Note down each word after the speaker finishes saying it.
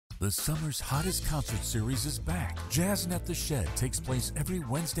The summer's hottest concert series is back. Jazzin' at the Shed takes place every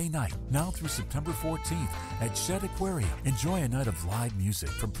Wednesday night, now through September 14th at Shed Aquarium. Enjoy a night of live music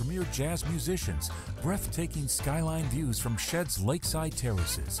from premier jazz musicians, breathtaking skyline views from Shed's lakeside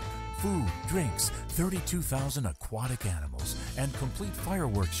terraces, food, drinks, 32,000 aquatic animals, and complete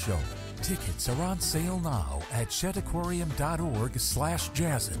fireworks show. Tickets are on sale now at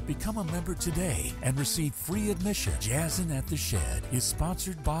shedaquarium.org/jazzin. Become a member today and receive free admission. Jazzin' at the Shed is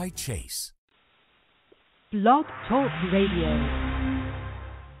sponsored by Chase. Blog Talk Radio.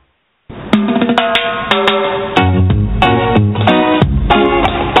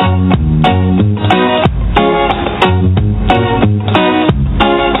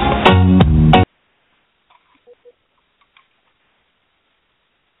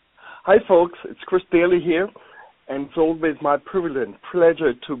 Hi folks, it's Chris Daly here, and it's always my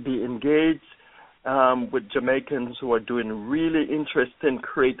pleasure to be engaged with Jamaicans who are doing really interesting,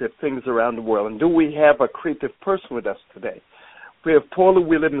 creative things around the world. And do we have a creative person with us today? We have Paula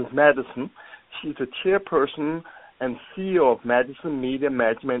Madison. She's the chairperson and CEO of Madison Media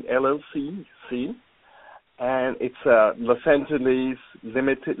Management LLC, and it's a Los Angeles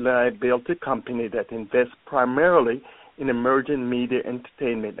limited liability company that invests primarily in emerging media,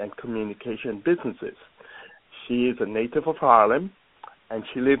 entertainment, and communication businesses. She is a native of Harlem, and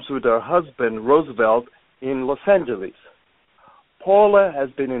she lives with her husband, Roosevelt, in Los Angeles. Paula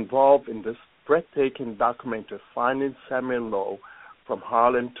has been involved in this breathtaking documentary, Finding Samuel Lowe, From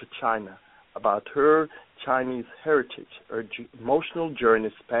Harlem to China, about her Chinese heritage. Her emotional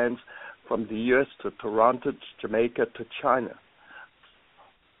journey spans from the U.S. to Toronto, Jamaica to China.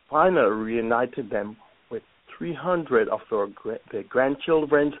 Finally reunited them 300 of their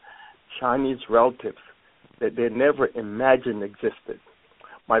grandchildren's Chinese relatives that they never imagined existed.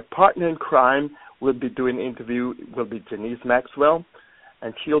 My partner in crime will be doing an interview, will be Janice Maxwell,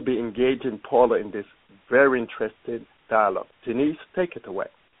 and she'll be engaging Paula in this very interesting dialogue. Janice, take it away.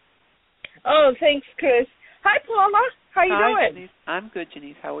 Oh, thanks, Chris. Hi, Paula. How you doing? Janice. I'm good,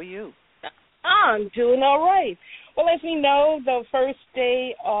 Janice. How are you? I'm doing all right. Well, as we know, the first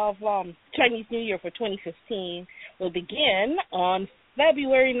day of Chinese New Year for 2015 will begin on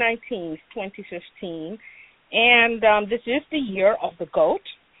February 19th, 2015. And this is the year of the goat.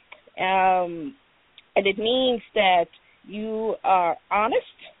 And it means that you are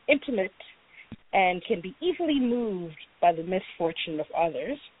honest, intimate, and can be easily moved by the misfortune of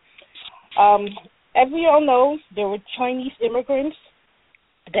others. As we all know, there were Chinese immigrants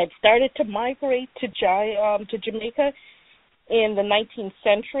that started to migrate to Jamaica in the 19th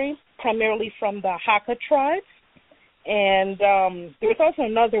century, primarily from the Hakka tribe. And there was also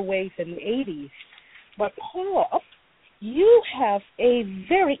another wave in the 80s. But, Paul, you have a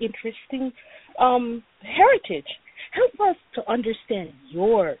very interesting heritage. Help us to understand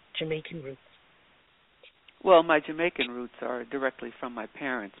your Jamaican roots. Well, my Jamaican roots are directly from my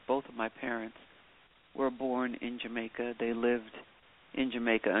parents. Both of my parents were born in Jamaica. They lived in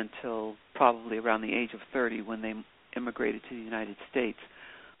Jamaica until probably around the age of 30 when they immigrated to the United States.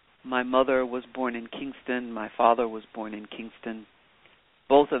 My mother was born in Kingston. My father was born in Kingston.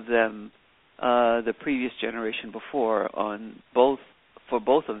 Both of them, the previous generation before, for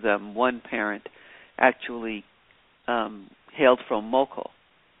both of them, one parent actually hailed from Moco.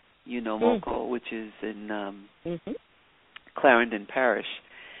 You know Moco, which is in Clarendon Parish.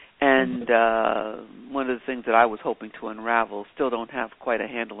 And one of the things that I was hoping to unravel, still don't have quite a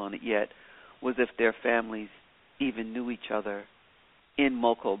handle on it yet, was if their families even knew each other in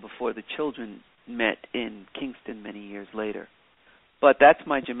Moco before the children met in Kingston many years later. But that's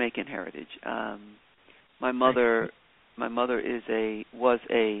my Jamaican heritage. My mother was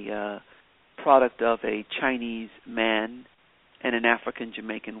a product of a Chinese man and an African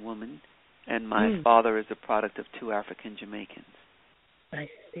Jamaican woman, and my father is a product of two African Jamaicans. I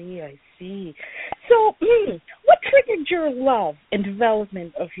see. So, what triggered your love and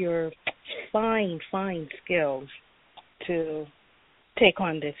development of your fine skills to take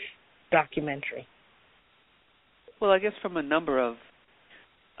on this documentary? Well, I guess from a number of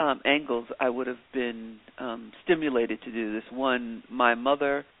angles, I would have been stimulated to do this. One, my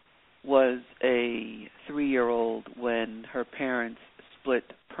mother was a 3-year-old when her parents split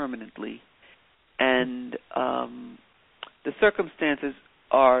permanently, and the circumstances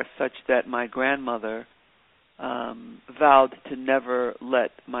are such that my grandmother vowed to never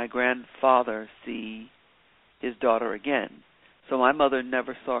let my grandfather see his daughter again. So my mother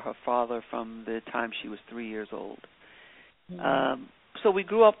never saw her father from the time she was 3 years old. So we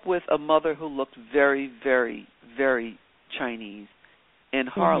grew up with a mother who looked very, very, very Chinese in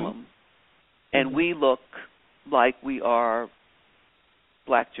Harlem, and we look like we are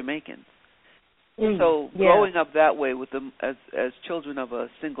Black Jamaicans. So growing up that way with them as children of a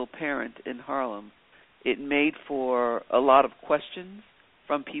single parent in Harlem, it made for a lot of questions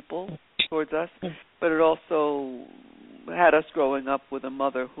from people towards us, but it also had us growing up with a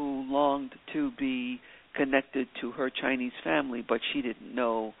mother who longed to be connected to her Chinese family, but she didn't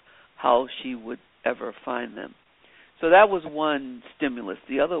know how she would ever find them. So that was one stimulus.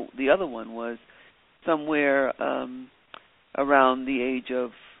 The other one was somewhere around the age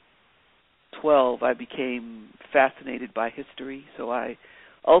of 12, I became fascinated by history. So I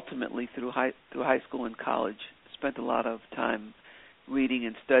ultimately, through high school and college, spent a lot of time reading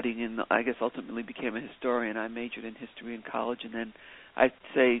and studying, and I guess ultimately became a historian. I majored in history in college, and then I'd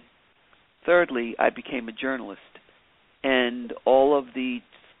say, thirdly, I became a journalist. And all of the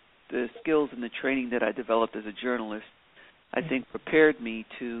skills and the training that I developed as a journalist, I think, prepared me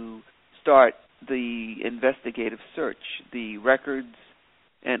to start the investigative search, the records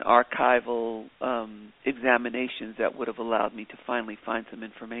and archival examinations that would have allowed me to finally find some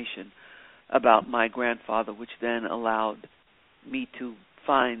information about my grandfather, which then allowed me to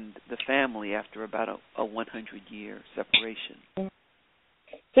find the family after about a 100-year separation.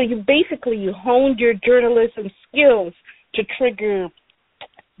 So you honed your journalism skills to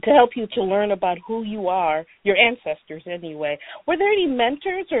help you to learn about who you are, your ancestors anyway. Were there any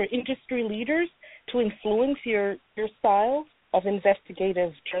mentors or industry leaders to influence your style of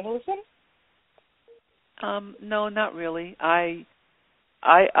investigative journalism? No, not really. I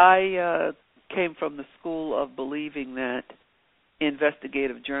came from the school of believing that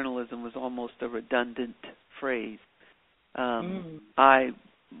investigative journalism was almost a redundant phrase. I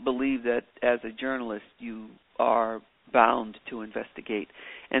believe that as a journalist you are bound to investigate.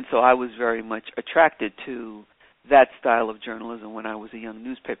 And so I was very much attracted to that style of journalism when I was a young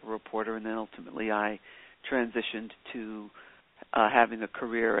newspaper reporter, and then ultimately I transitioned to having a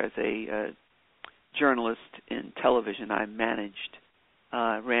career as a journalist in television. I managed,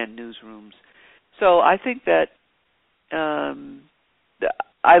 ran newsrooms. So I think that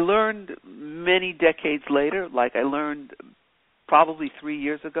I learned many decades later, like I learned probably 3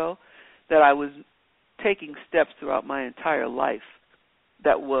 years ago, that I was taking steps throughout my entire life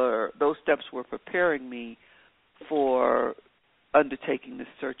those steps were preparing me for undertaking this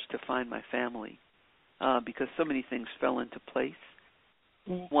search to find my family, because so many things fell into place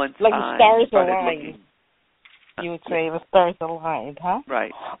once like I the stars started aligned. looking. You would say the stars aligned, huh?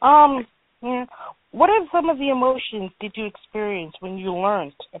 Right. Yeah. What are some of the emotions did you experience when you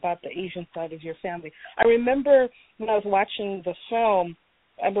learned about the Asian side of your family? I remember when I was watching the film,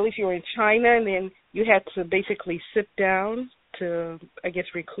 I believe you were in China, and then you had to basically sit down to, I guess,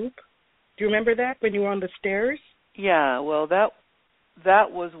 recoup. Do you remember that, when you were on the stairs? Yeah, well, that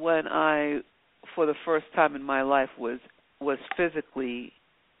was when I, for the first time in my life, was physically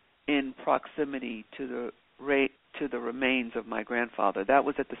in proximity to the remains of my grandfather. That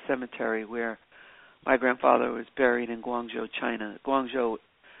was at the cemetery where my grandfather was buried in Guangzhou, China. Guangzhou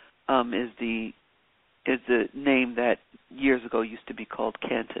is the name that years ago used to be called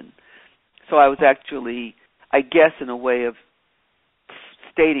Canton. So I was actually, I guess in a way of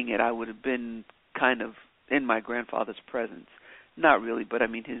stating it, I would have been kind of in my grandfather's presence. Not really, but I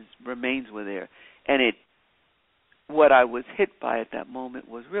mean his remains were there. And what I was hit by at that moment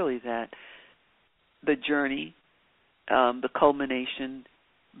was really that the journey, the culmination,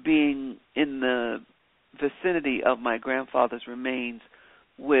 being in the vicinity of my grandfather's remains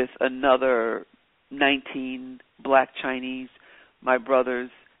with another 19 Black Chinese, my brothers,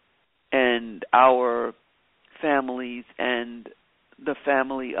 and our families, and the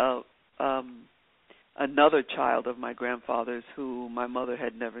family of another child of my grandfather's who my mother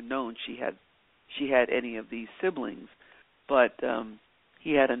had never known. She had any of these siblings, but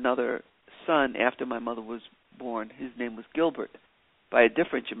he had another son after my mother was born. His name was Gilbert, by a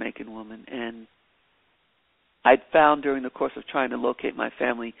different Jamaican woman. And I'd found during the course of trying to locate my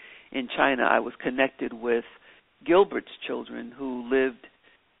family in China, I was connected with Gilbert's children who lived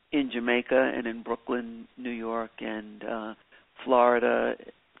in Jamaica and in Brooklyn, New York, and Florida,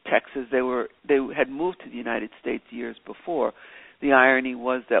 Texas. They had moved to the United States years before. The irony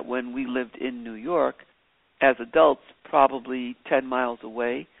was that when we lived in New York, as adults, probably 10 miles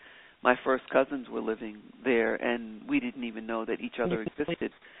away, my first cousins were living there, and we didn't even know that each other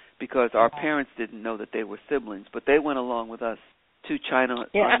existed because our parents didn't know that they were siblings. But they went along with us to China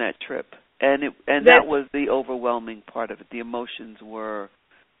on that trip, and that was the overwhelming part of it. The emotions were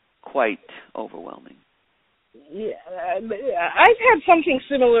quite overwhelming. Yeah, I've had something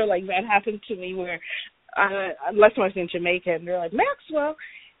similar like that happen to me where unless I was in Jamaica, and they're like, Maxwell,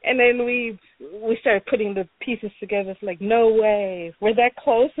 And then we started putting the pieces together. It's like, no way, we're that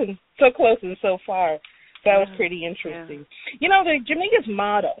close and so far. So that was pretty interesting. Yeah. You know, the Jamaica's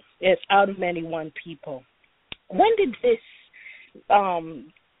motto is "Out of many, one people." When did this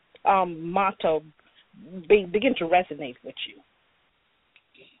motto begin to resonate with you?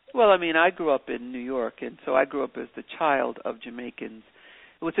 Well, I mean, I grew up in New York, and so I grew up as the child of Jamaicans.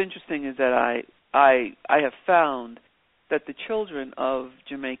 What's interesting is that I have found that the children of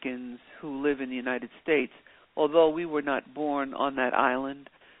Jamaicans who live in the United States, although we were not born on that island,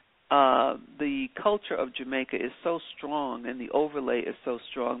 the culture of Jamaica is so strong and the overlay is so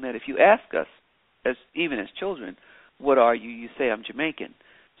strong that if you ask us, even as children, what are you? You say, I'm Jamaican.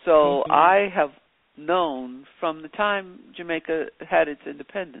 So I have known from the time Jamaica had its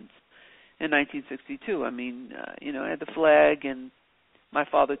independence in 1962. I mean, I had the flag, and my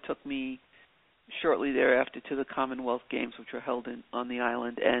father took me shortly thereafter to the Commonwealth Games, which were held on the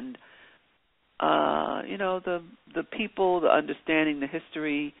island, and the people, the understanding, the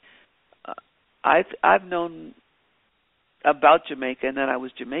history. I've known about Jamaica, and that I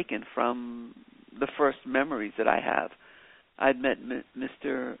was Jamaican from the first memories that I have. I'd met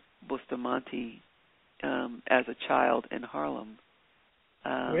Mr. Bustamante as a child in Harlem.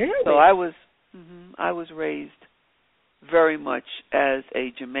 Really? So I was raised very much as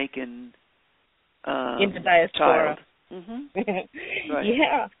a Jamaican in the diaspora. Child. Right.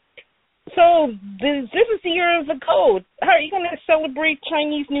 Yeah. So this is the year of the code. How are you going to celebrate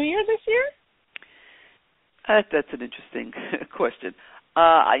Chinese New Year this year? That's an interesting question.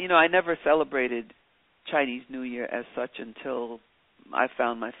 I never celebrated Chinese New Year as such until I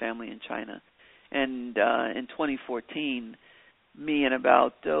found my family in China. And in 2014, me and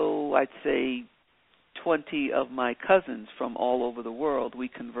about, I'd say 20 of my cousins from all over the world, we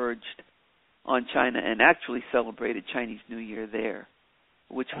converged on China and actually celebrated Chinese New Year there,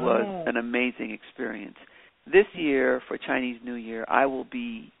 which was an amazing experience. This year for Chinese New Year, I will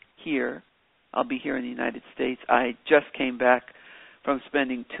be here. I'll be here in the United States. I just came back from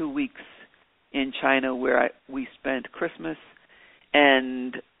spending 2 weeks in China where we spent Christmas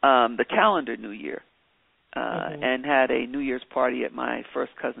and the calendar New Year and had a New Year's party at my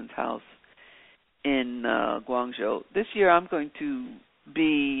first cousin's house in Guangzhou. This year I'm going to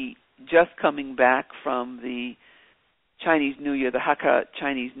be just coming back from the Chinese New Year, the Hakka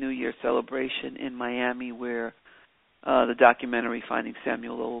Chinese New Year celebration in Miami, where the documentary Finding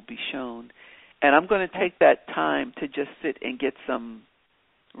Samuel Lowe will be shown. And I'm going to take that time to just sit and get some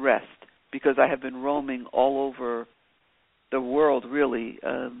rest, because I have been roaming all over the world, really,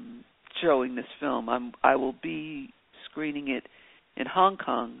 showing this film. I will be screening it in Hong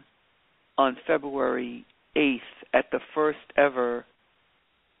Kong on February 8th at the first ever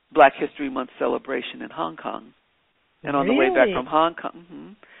Black History Month celebration in Hong Kong. And on the way back from Hong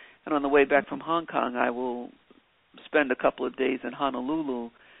Kong, I will spend a couple of days in Honolulu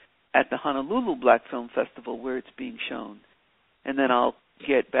at the Honolulu Black Film Festival, where it's being shown. And then I'll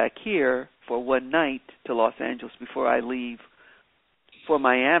get back here for one night to Los Angeles before I leave for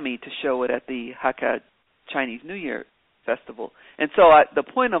Miami to show it at the Hakka Chinese New Year Festival. And so the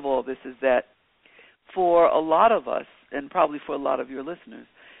point of all this is that for a lot of us, and probably for a lot of your listeners,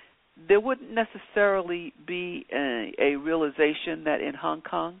 there wouldn't necessarily be a realization that in Hong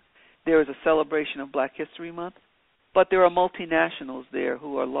Kong there is a celebration of Black History Month, but there are multinationals there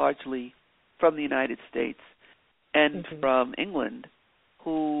who are largely from the United States and from England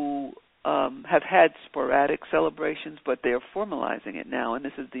who have had sporadic celebrations, but they're formalizing it now, and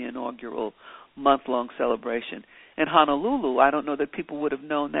this is the inaugural month-long celebration. In Honolulu, I don't know that people would have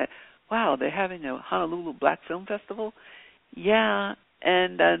known that, wow, they're having a Honolulu Black Film Festival? Yeah,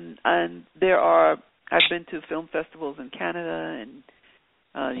 and there are, I've been to film festivals in Canada and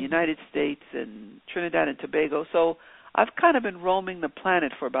the United States and Trinidad and Tobago, so I've kind of been roaming the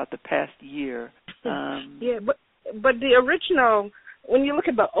planet for about the past year. Yeah, but the original, when you look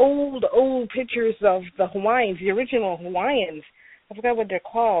at the old pictures of the Hawaiians, the original Hawaiians, I forgot what they're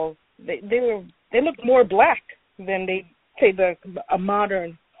called. They look more black than they say a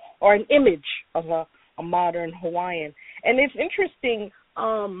modern or an image of a modern Hawaiian. And it's interesting.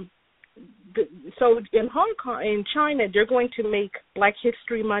 So in Hong Kong, in China, they're going to make Black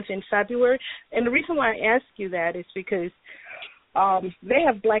History Month in February. And the reason why I ask you that is because they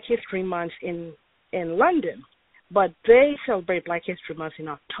have Black History Month in London, but they celebrate Black History Month in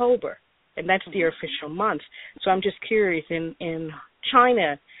October, and that's their official month. So I'm just curious, in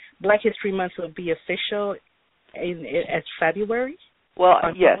China, Black History Month will be official as February? Well,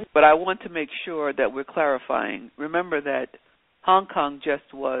 yes, but I want to make sure that we're clarifying. Remember that Hong Kong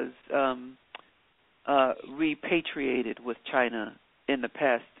just was repatriated with China in the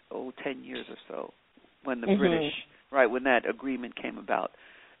past 10 years or so, when the British, right, when that agreement came about.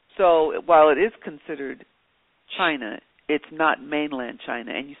 So while it is considered China, it's not mainland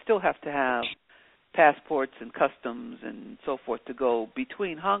China, and you still have to have passports and customs and so forth to go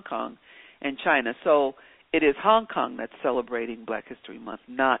between Hong Kong and China. So it is Hong Kong that's celebrating Black History Month,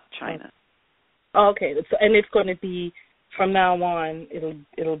 not China. Okay, and it's going to be from now on.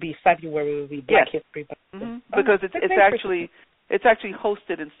 It'll be February. It'll be Black History Month. Mm-hmm. Because it's actually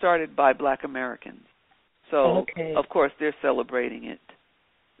hosted and started by Black Americans. So of course they're celebrating it.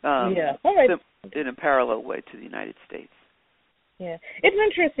 All right. In a parallel way to the United States. Yeah, it's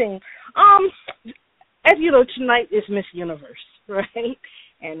interesting. As you know, tonight is Miss Universe, right?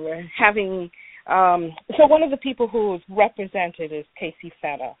 And we're having. So one of the people who is represented is Casey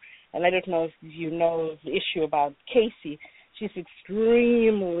Feta. And I don't know if you know the issue about Casey. She's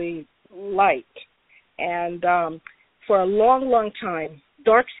extremely light. And for a long, long time,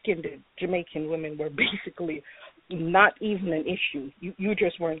 dark-skinned Jamaican women were basically not even an issue. You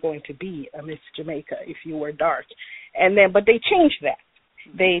just weren't going to be a Miss Jamaica if you were dark. And then, but they changed that.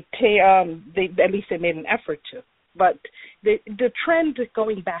 They at least they made an effort to. But the trend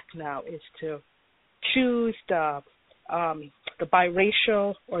going back now is to choose the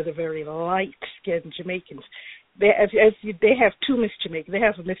biracial or the very light-skinned Jamaicans. They have two Miss Jamaica. They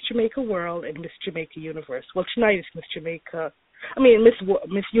have a Miss Jamaica World and Miss Jamaica Universe. Well, tonight is Miss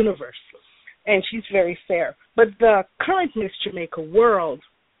Universe, and she's very fair. But the current Miss Jamaica World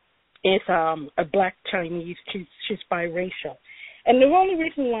is a Black Chinese. She's biracial, and the only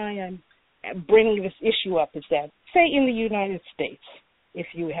reason why I'm bringing this issue up is that, say, in the United States, if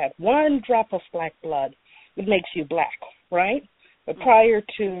you had one drop of black blood, it makes you black, right? But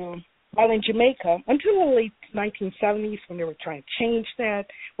while in Jamaica, until the late 1970s, when they were trying to change that,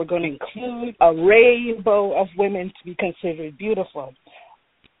 we're going to include a rainbow of women to be considered beautiful.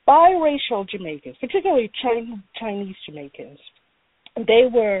 Biracial Jamaicans, particularly Chinese Jamaicans, they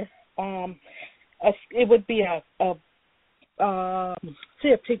were, it would be a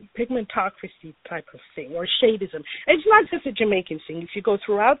pigmentocracy type of thing, or shadeism. It's not just a Jamaican thing. If you go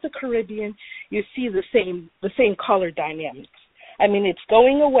throughout the Caribbean, you see the same color dynamics. I mean, it's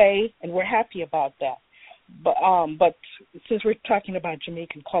going away, and we're happy about that. But since we're talking about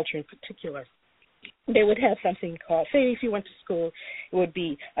Jamaican culture in particular, they would have something called, say, if you went to school, it would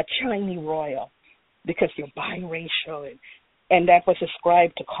be a Chinese Royal, because you're biracial, and that was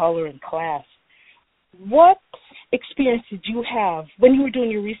ascribed to color and class. What experience did you have when you were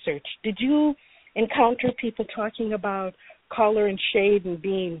doing your research? Did you encounter people talking about color and shade and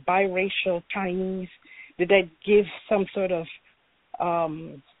being biracial Chinese? Did that give some sort of,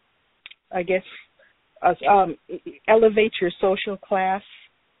 elevate your social class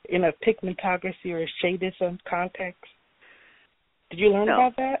in a pigmentocracy or a shadeism context? Did you learn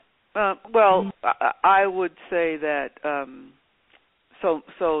about that? I would say that, so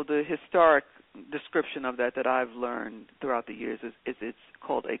the historic description of that I've learned throughout the years is it's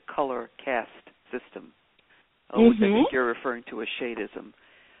called a color caste system, which I think you're referring to as shadeism.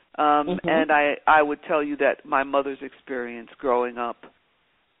 And I would tell you that my mother's experience growing up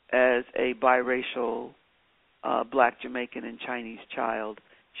as a biracial Black Jamaican and Chinese child,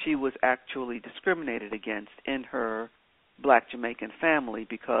 she was actually discriminated against in her Black Jamaican family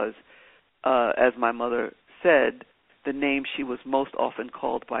because, as my mother said, the name she was most often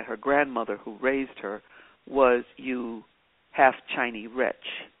called by her grandmother who raised her was "you half Chinese wretch."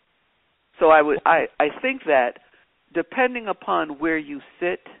 So I think that depending upon where you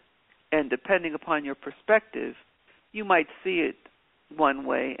sit and depending upon your perspective, you might see it one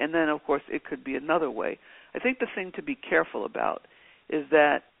way, and then, of course, it could be another way. I think the thing to be careful about is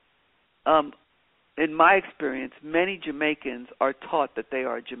that, in my experience, many Jamaicans are taught that they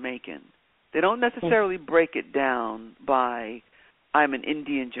are Jamaican. They don't necessarily break it down by, I'm an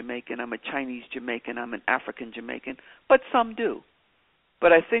Indian Jamaican, I'm a Chinese Jamaican, I'm an African Jamaican, but some do.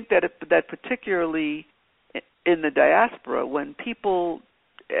 But I think that that particularly in the diaspora, when people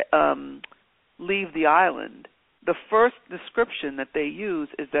leave the island, the first description that they use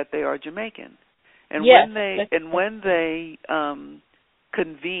is that they are Jamaican. And when they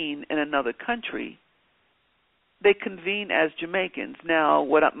convene in another country, they convene as Jamaicans. Now,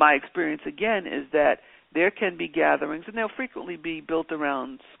 what my experience again is that there can be gatherings, and they'll frequently be built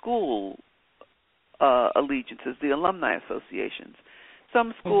around school allegiances, the alumni associations.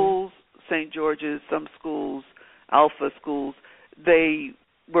 Some schools, St. George's, some schools, Alpha schools, they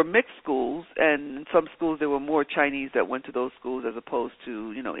were mixed schools, and in some schools there were more Chinese that went to those schools as opposed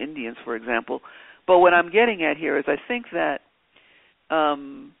to, Indians, for example. But what I'm getting at here is I think that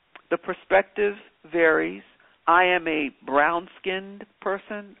the perspective varies. I am a brown-skinned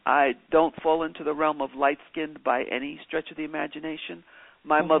person. I don't fall into the realm of light-skinned by any stretch of the imagination.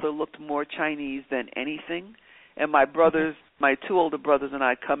 My mother looked more Chinese than anything. And my brothers, my two older brothers and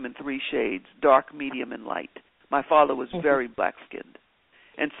I come in three shades, dark, medium, and light. My father was very black-skinned.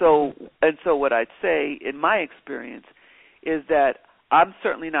 And so what I'd say, in my experience, is that I'm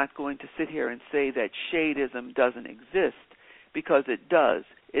certainly not going to sit here and say that shadeism doesn't exist, because it does.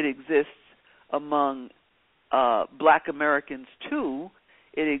 It exists among black Americans, too.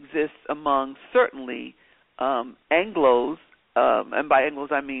 It exists among, certainly, Anglos, and by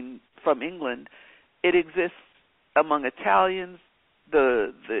Anglos I mean from England. It exists among Italians.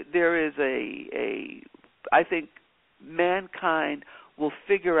 There is I think mankind will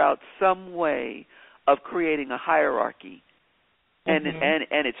figure out some way of creating a hierarchy, and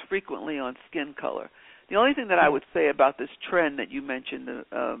it's frequently on skin color. The only thing that I would say about this trend that you mentioned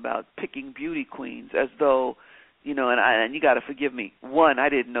about picking beauty queens, as though, and you got to forgive me. One, I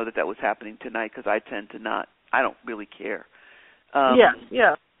didn't know that was happening tonight, because I tend to not. I don't really care.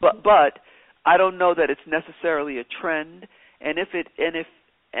 Yeah. But I don't know that it's necessarily a trend. And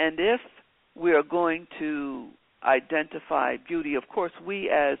if we are going to identify beauty, of course, we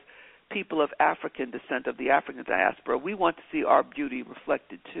as people of African descent, of the African diaspora, we want to see our beauty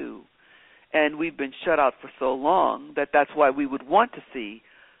reflected too. And we've been shut out for so long that's why we would want to see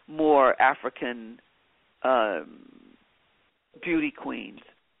more African beauty queens.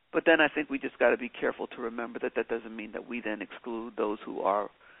 But then I think we just got to be careful to remember that doesn't mean that we then exclude those who are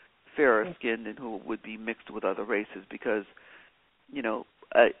fairer skinned and who would be mixed with other races, because,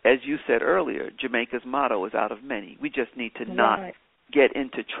 as you said earlier, Jamaica's motto is out of many. We just need to not get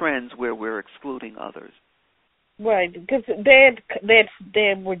into trends where we're excluding others. Right, because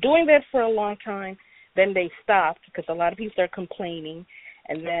they were doing that for a long time. Then they stopped because a lot of people are complaining,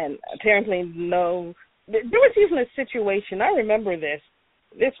 and then apparently no. There was even a situation. I remember this.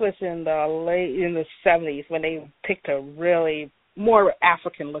 This was in the 70s when they picked a really more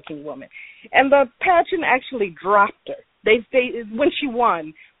African-looking woman, and the pageant actually dropped her. They when she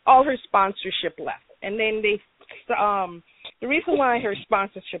won, all her sponsorship left, and then the reason why her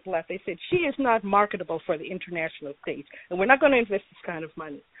sponsorship left, they said she is not marketable for the international stage, and we're not going to invest this kind of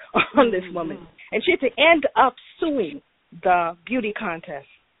money on this woman. And she had to end up suing the beauty contest.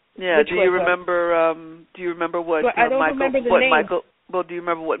 Yeah. Do you remember what I don't remember the name. Michael? Well, do you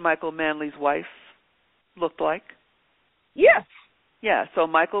remember what Michael Manley's wife looked like? Yes. Yeah. So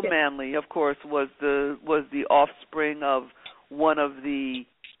Michael Manley, of course, was the offspring of one of the,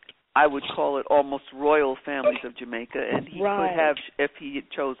 I would call it, almost royal families of Jamaica, and he could have, if he had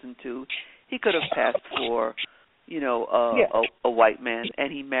chosen to, he could have passed for, a white man,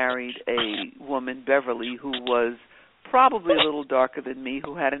 and he married a woman, Beverly, who was probably a little darker than me,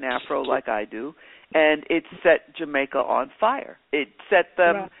 who had an afro like I do, and it set Jamaica on fire. It set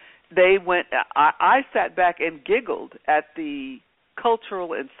them. They went. I sat back and giggled at the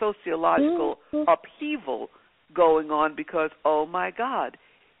cultural and sociological upheaval going on, because, oh my God,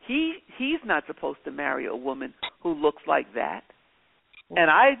 he's not supposed to marry a woman who looks like that. And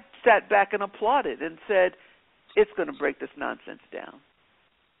I sat back and applauded and said, it's going to break this nonsense down.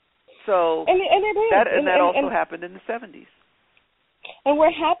 So and it is. That also happened in the 70s. And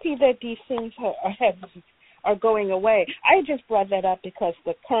we're happy that these things are going away. I just brought that up because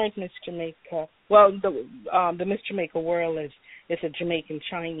the current Miss Jamaica, the Miss Jamaica world is a Jamaican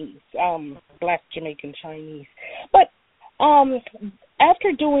Chinese, black Jamaican Chinese. But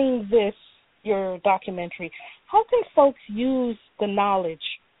after doing this, your documentary, how can folks use the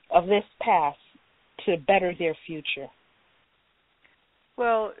knowledge of this past to better their future?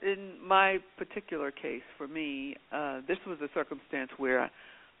 Well, in my particular case, for me, this was a circumstance where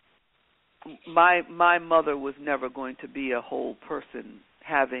my mother was never going to be a whole person,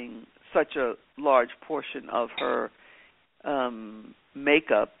 having such a large portion of her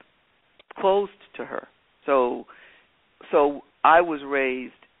makeup closed to her. So I was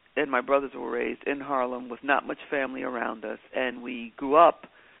raised, and my brothers were raised in Harlem with not much family around us, and we grew up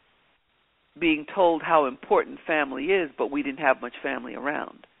being told how important family is, but we didn't have much family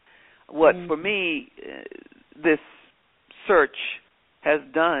around. What, for me, this search has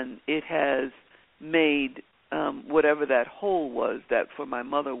done, it has made whatever that hole was, that for my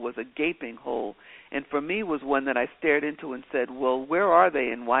mother was a gaping hole, and for me was one that I stared into and said, well, where are they,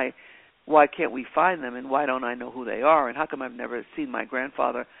 and why can't we find them, and why don't I know who they are, and how come I've never seen my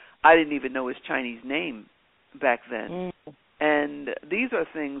grandfather? I didn't even know his Chinese name back then. And these are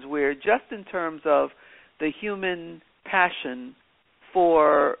things where, just in terms of the human passion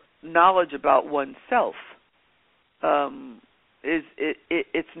for knowledge about oneself,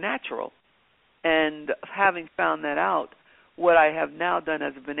 it's natural. And having found that out, what I have now done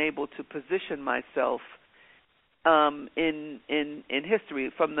is been able to position myself in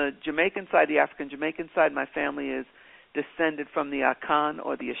history. From the Jamaican side, the African Jamaican side, my family is descended from the Akan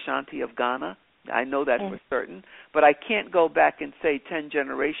or the Ashanti of Ghana. I know that for certain, but I can't go back and say 10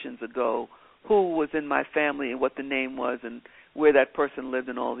 generations ago who was in my family and what the name was and where that person lived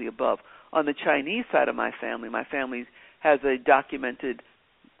and all the above. On the Chinese side of my family has a documented,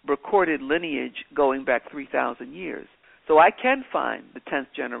 recorded lineage going back 3,000 years. So I can find the 10th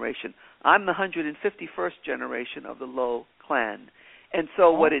generation. I'm the 151st generation of the Lowe clan. And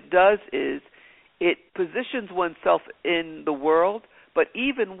so what it does is it positions oneself in the world, but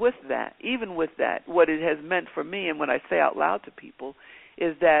even with that, what it has meant for me and what I say out loud to people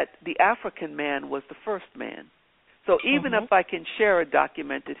is that the African man was the first man. So even if I can share a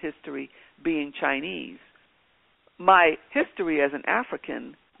documented history being Chinese, my history as an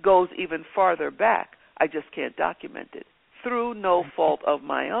African goes even farther back. I just can't document it through no fault of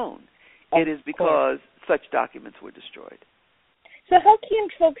my own. It is because such documents were destroyed. So how can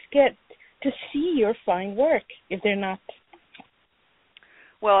folks get to see your fine work if they're not?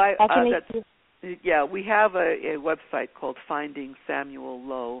 Well, we have a website called Finding Samuel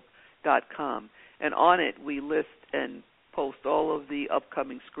Lowe.com, and on it we list and post all of the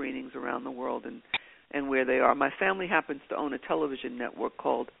upcoming screenings around the world and where they are. My family happens to own a television network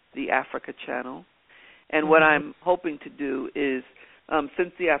called the Africa Channel, and what I'm hoping to do is,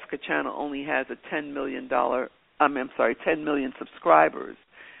 since the Africa Channel only has a 10 million subscribers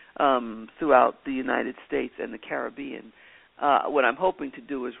throughout the United States and the Caribbean, what I'm hoping to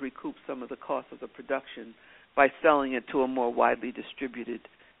do is recoup some of the cost of the production by selling it to a more widely distributed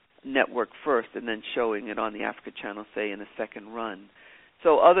network first and then showing it on the Africa Channel, say, in a second run.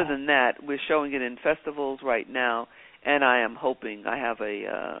 So other than that, we're showing it in festivals right now, and I am hoping I have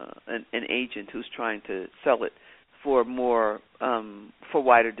an agent who's trying to sell it for more for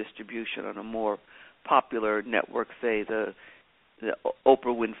wider distribution on a more popular network, say the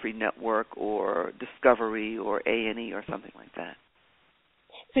Oprah Winfrey Network or Discovery or A&E or something like that.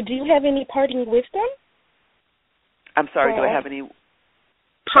 So do you have any parting wisdom? I'm sorry, do I have any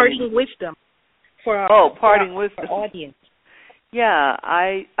parting wisdom for our, parting wisdom. Our audience? Yeah,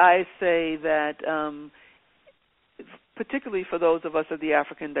 I say that particularly for those of us of the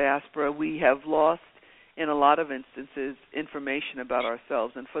African diaspora, we have lost in a lot of instances information about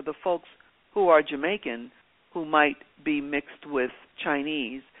ourselves. And for the folks who are Jamaican, who might be mixed with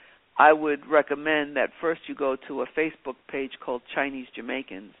Chinese, I would recommend that first you go to a Facebook page called Chinese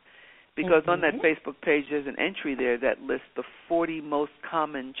Jamaicans, because on that Facebook page there's an entry there that lists the 40 most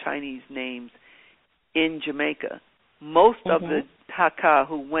common Chinese names in Jamaica. Most of the Hakka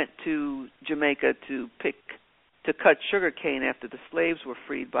who went to Jamaica to cut sugarcane after the slaves were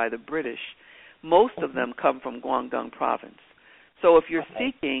freed by the British, most of them come from Guangdong province. So if you're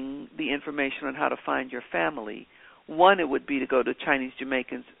seeking the information on how to find your family, one, it would be to go to Chinese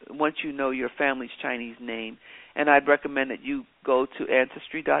Jamaicans once you know your family's Chinese name. And I'd recommend that you go to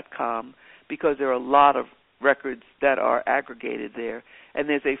Ancestry.com because there are a lot of records that are aggregated there. And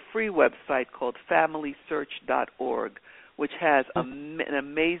there's a free website called FamilySearch.org, which has an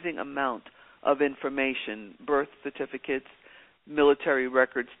amazing amount of information, birth certificates, military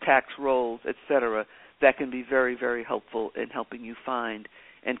records, tax rolls, etc., that can be very, very helpful in helping you find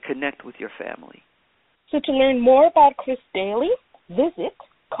and connect with your family. So to learn more about Chris Daly, visit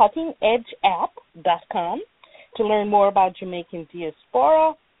cuttingedgeapp.com. To learn more about Jamaican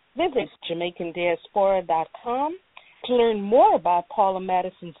Diaspora, visit JamaicanDiaspora.com. To learn more about Paula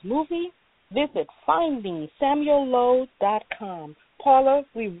Madison's movie, visit FindingSamuelLowe.com. Paula,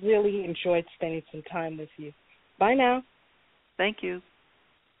 we really enjoyed spending some time with you. Bye now. Thank you.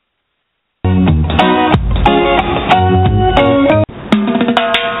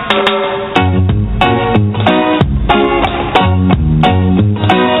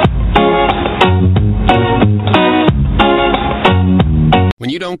 When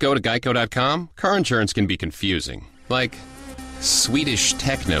you don't go to Geico.com, car insurance can be confusing. Like Swedish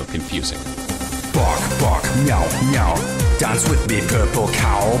techno confusing. Bark, bark, meow, meow. Dance with me, purple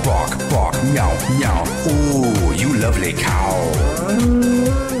cow. Bark, bark, meow, meow. Ooh, you lovely cow.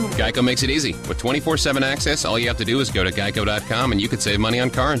 Geico makes it easy. With 24/7 access, all you have to do is go to Geico.com and you could save money on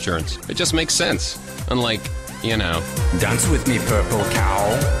car insurance. It just makes sense. Unlike, Dance with me, purple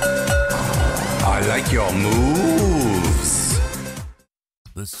cow. I like your moves.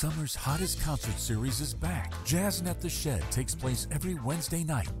 The summer's hottest concert series is back. Jazzin' at the Shed takes place every Wednesday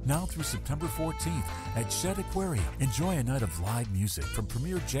night, now through September 14th at Shed Aquarium. Enjoy a night of live music from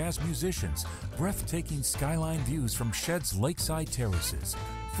premier jazz musicians, breathtaking skyline views from Shed's lakeside terraces,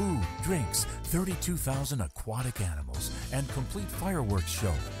 food, drinks, 32,000 aquatic animals, and complete fireworks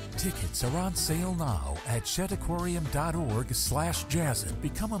show. Tickets are on sale now at shedaquarium.org/jazzin.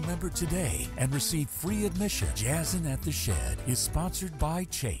 Become a member today and receive free admission. Jazzin' at the Shed is sponsored by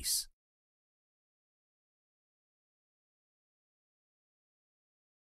Chase.